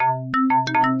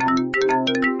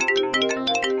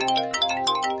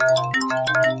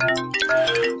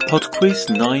PodQuiz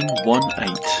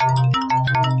 918.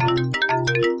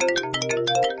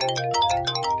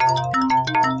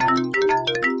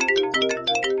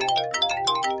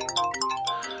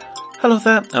 Hello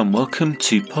there and welcome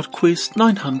to PodQuiz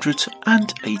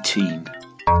 918.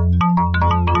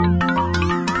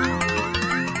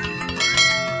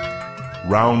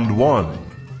 Round 1.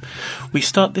 We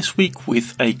start this week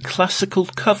with a classical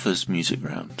covers music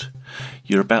round.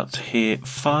 You're about to hear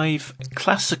 5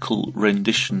 classical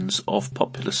renditions of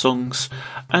popular songs,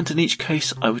 and in each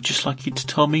case I would just like you to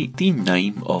tell me the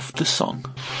name of the song.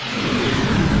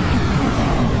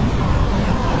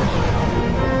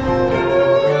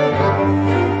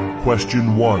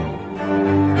 Question 1.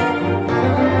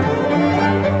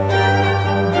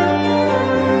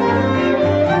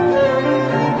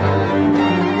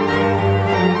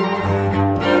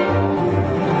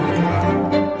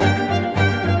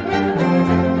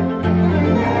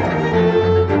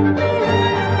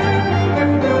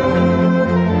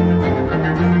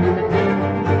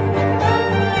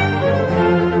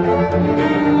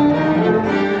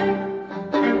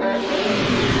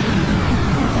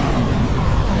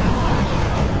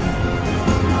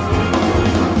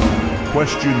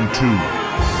 Question 2.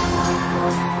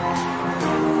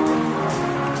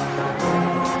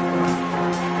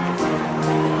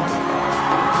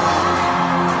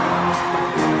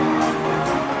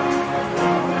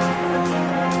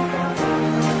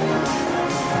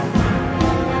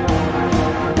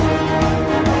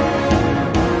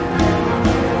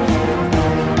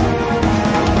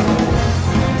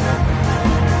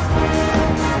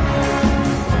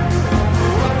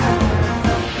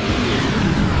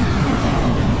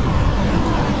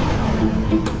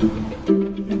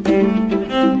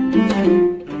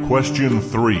 Question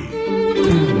 3.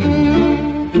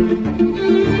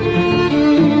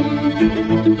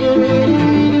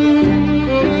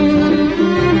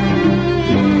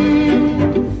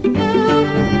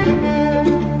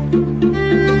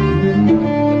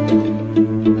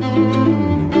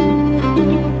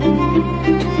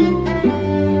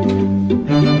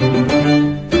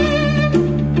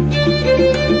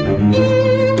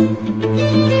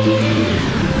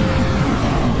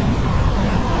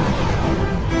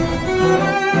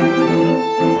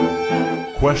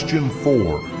 Question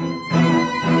 4.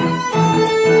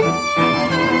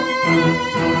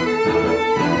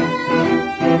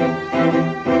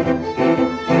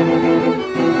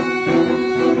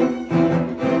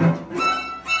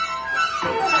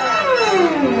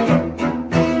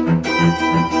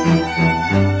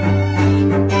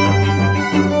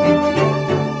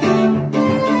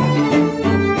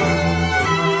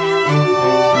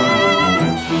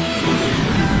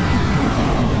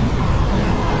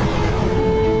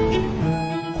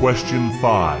 Question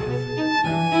 5.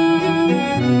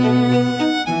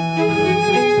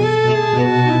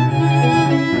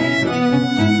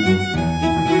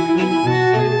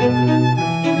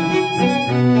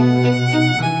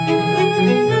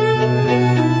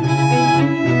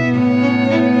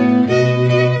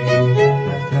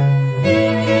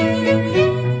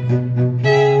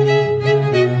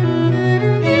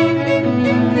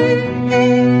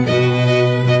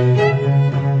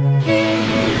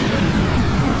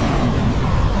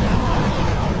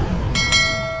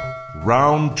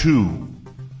 Round 2.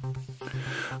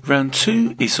 Round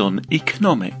 2 is on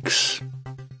economics.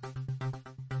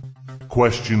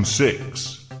 Question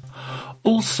 6.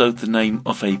 Also the name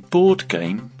of a board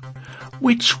game.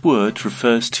 Which word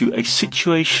refers to a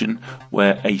situation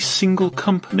where a single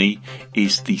company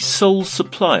is the sole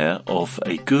supplier of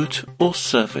a good or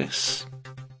service?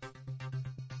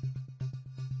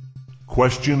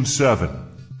 Question 7.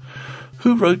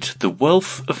 Who wrote The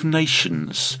Wealth of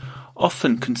Nations,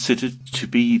 often considered to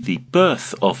be the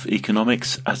birth of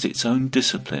economics as its own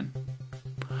discipline?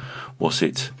 Was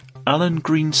it Alan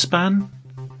Greenspan,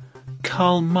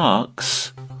 Karl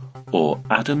Marx, or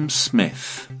Adam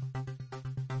Smith?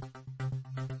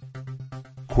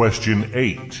 Question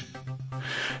 8.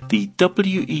 The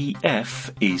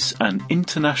WEF is an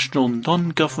international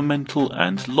non-governmental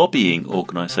and lobbying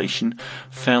organisation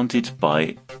founded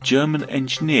by German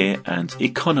engineer and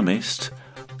economist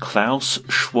Klaus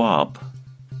Schwab.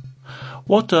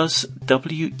 What does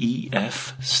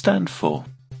WEF stand for?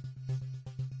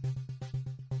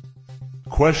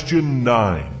 Question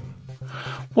 9.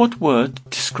 What word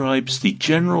describes the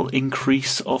general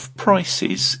increase of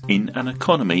prices in an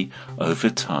economy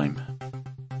over time?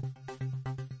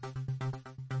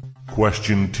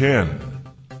 Question 10.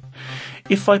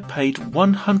 If I paid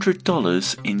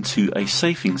 $100 into a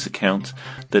savings account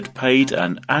that paid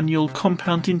an annual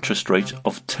compound interest rate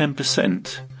of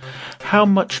 10%, how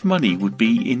much money would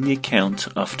be in the account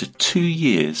after 2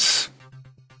 years?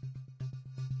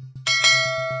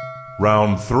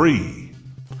 Round 3.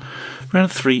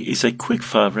 Round 3 is a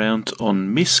quickfire round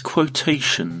on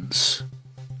misquotations.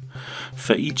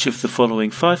 For each of the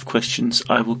following 5 questions,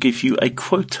 I will give you a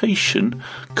quotation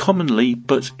commonly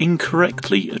but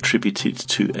incorrectly attributed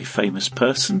to a famous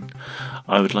person.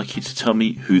 I would like you to tell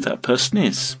me who that person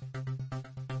is.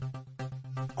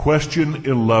 Question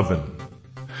 11.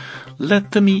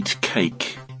 Let them eat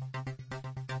cake.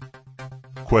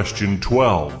 Question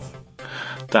 12.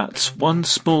 That's one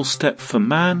small step for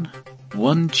man,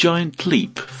 one giant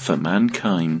leap for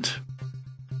mankind.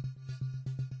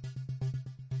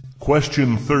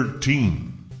 Question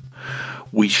 13.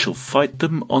 We shall fight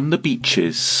them on the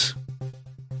beaches.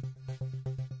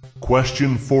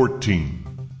 Question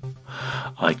 14.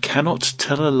 I cannot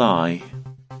tell a lie.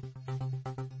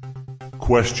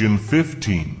 Question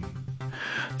 15.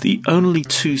 The only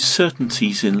 2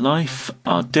 certainties in life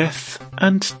are death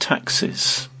and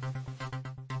taxes.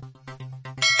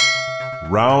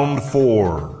 Round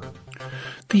 4.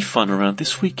 The final round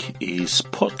this week is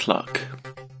potluck.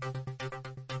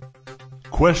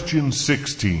 Question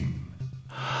 16.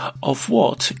 Of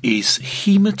what is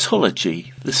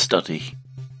hematology the study?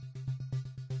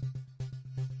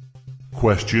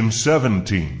 Question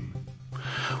 17.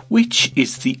 Which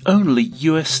is the only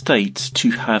US state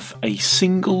to have a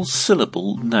single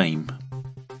syllable name?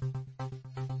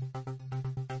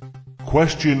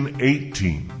 Question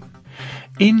 18.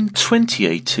 In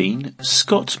 2018,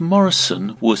 Scott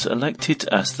Morrison was elected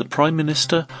as the Prime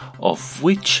Minister of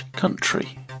which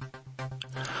country?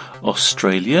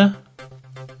 Australia,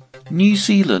 New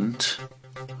Zealand,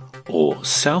 or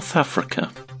South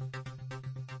Africa?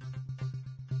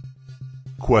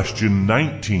 Question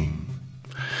 19.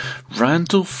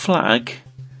 Randall Flagg,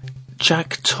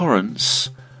 Jack Torrance,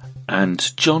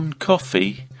 and John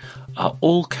Coffey are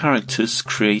all characters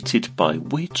created by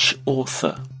which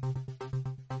author?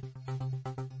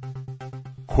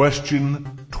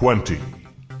 Question 20.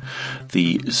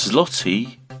 The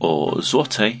zloty, or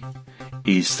zloty,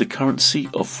 is the currency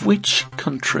of which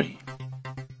country?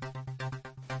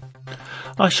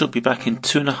 I shall be back in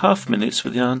 2.5 minutes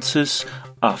with the answers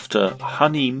after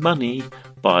Honey Money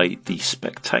by the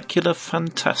Spectacular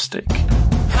Fantastic.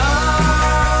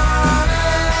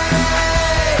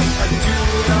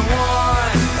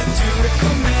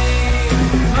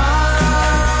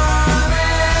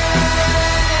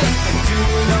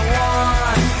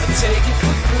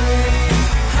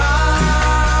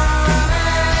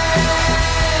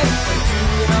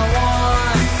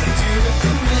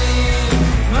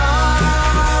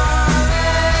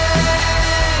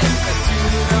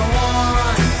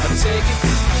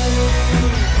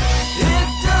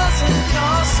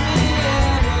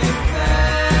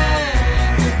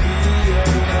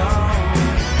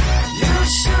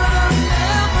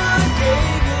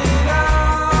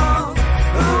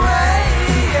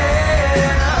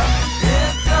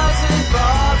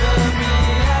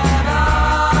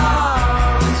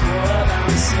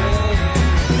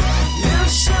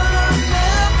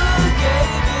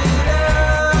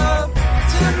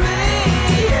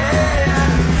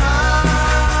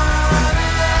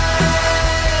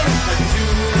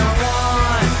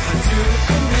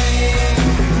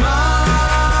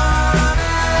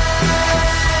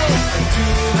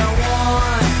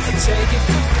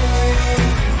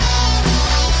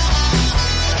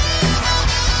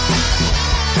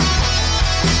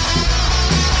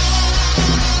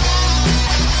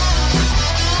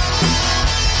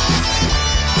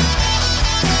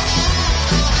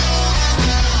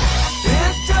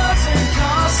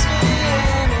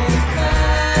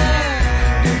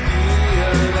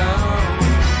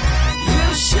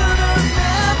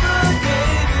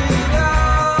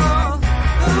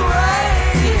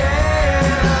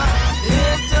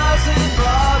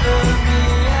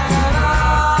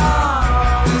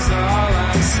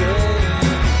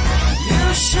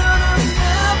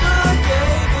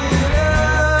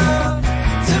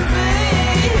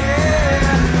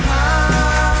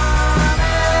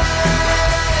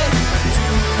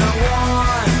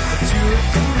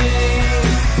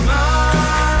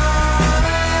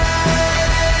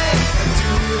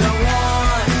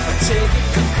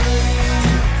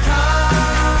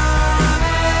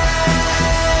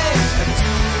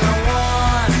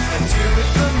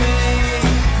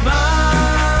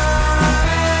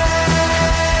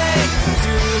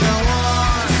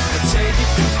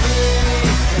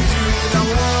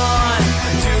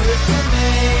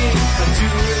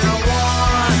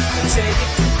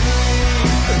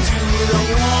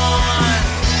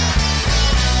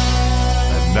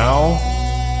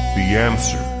 the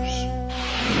answers.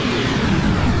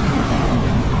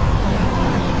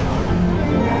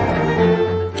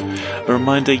 A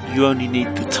reminder, you only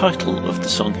need the title of the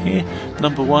song here.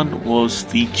 Number 1 was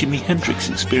the Jimi Hendrix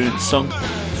Experience song,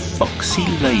 Foxy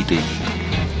Lady.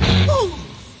 Ooh,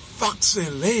 Foxy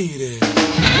Lady.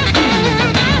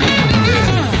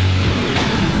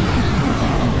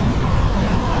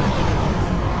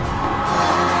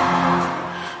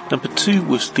 Number 2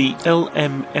 was the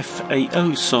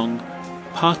LMFAO song,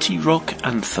 Party Rock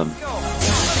Anthem.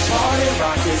 Party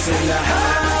rock is in the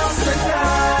house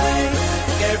tonight.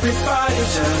 Everybody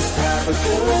just have a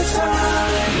good time.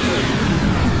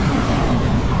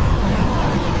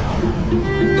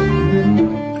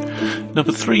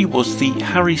 Number 3 was the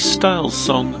Harry Styles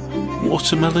song,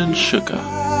 Watermelon Sugar.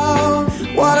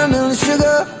 Watermelon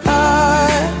sugar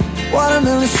high.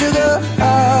 Watermelon sugar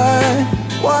high.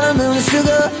 Watermelon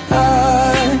sugar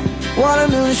high.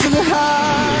 Watermelon sugar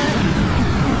high.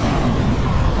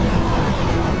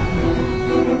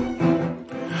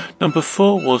 Number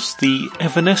 4 was the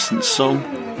Evanescence song,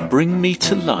 Bring Me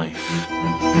to Life.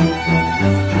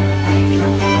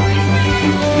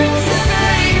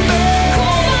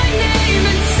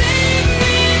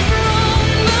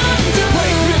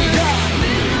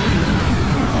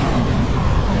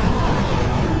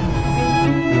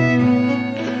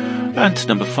 And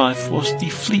number 5 was the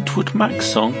Fleetwood Mac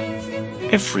song,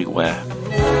 Everywhere. I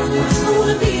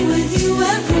wanna be with you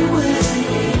everywhere.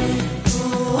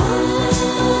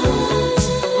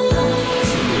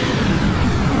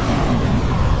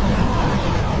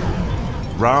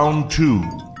 Round 2.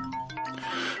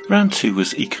 Round 2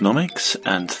 was economics,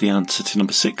 and the answer to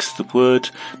number 6, the word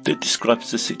that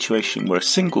describes a situation where a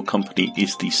single company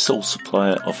is the sole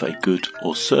supplier of a good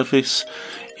or service,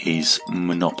 is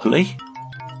monopoly.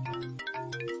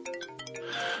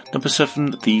 Number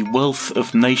 7, The Wealth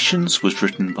of Nations was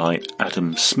written by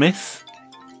Adam Smith.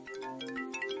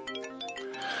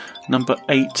 Number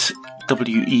 8,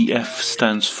 WEF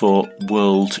stands for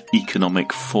World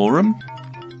Economic Forum.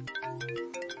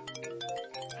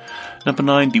 Number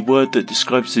 9, the word that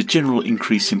describes the general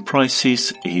increase in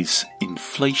prices is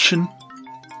inflation.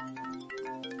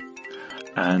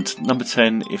 And number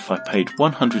 10, if I paid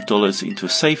 $100 into a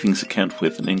savings account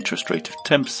with an interest rate of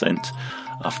 10%,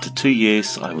 after 2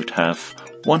 years I would have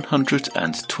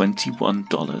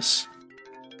 $121.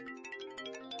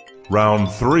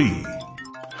 Round 3.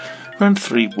 Round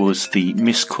 3 was the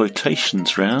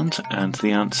misquotations round, and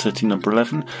the answer to number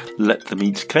 11, Let Them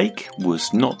Eat Cake,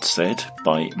 was not said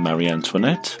by Marie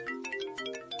Antoinette.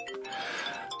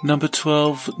 Number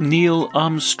 12, Neil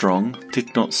Armstrong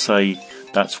did not say,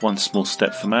 that's one small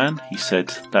step for man. He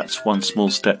said, that's one small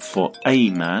step for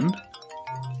a man.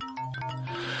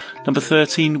 Number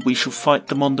 13, We Shall Fight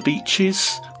Them on the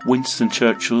Beaches. Winston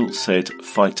Churchill said,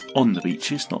 fight on the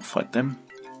beaches, not fight them.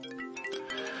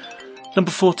 Number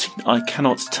 14, I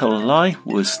Cannot Tell a Lie,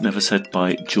 was never said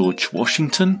by George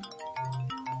Washington.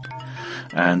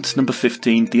 And number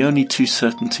 15, The Only Two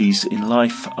Certainties in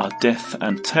Life Are Death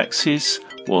and Taxes,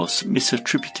 was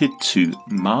misattributed to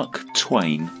Mark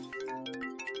Twain.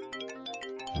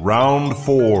 Round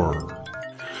 4.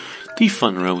 The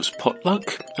fun row was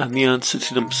potluck, and the answer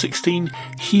to number 16,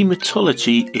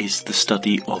 Haematology is the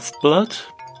study of blood.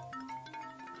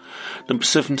 Number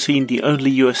 17, the only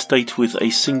US state with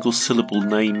a single syllable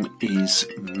name is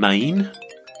Maine.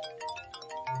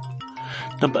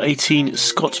 Number 18,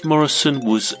 Scott Morrison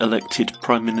was elected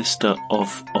Prime Minister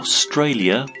of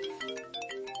Australia.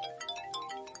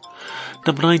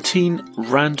 Number 19,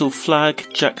 Randall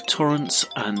Flagg, Jack Torrance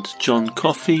and John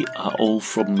Coffey are all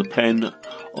from the pen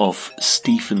of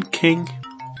Stephen King.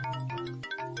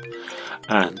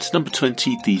 And number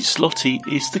 20, the zloty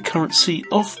is the currency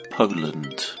of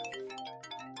Poland.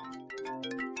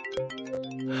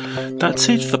 That's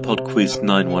it for Pod Quiz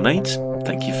 918.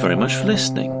 Thank you very much for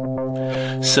listening.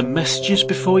 Some messages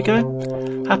before we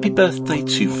go. Happy birthday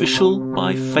to Vishal,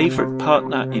 my favourite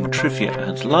partner in trivia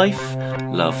and life.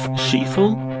 Love,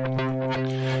 Sheethel.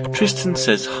 Tristan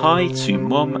says hi to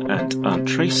Mom and Aunt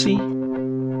Tracy.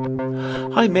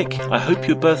 Hi Mick, I hope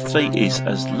your birthday is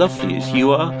as lovely as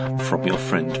you are, from your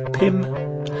friend Pim.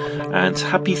 And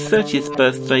happy 30th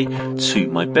birthday to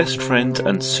my best friend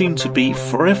and soon-to-be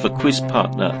forever quiz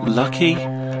partner Lucky.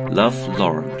 Love,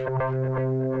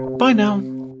 Lauren. Bye now.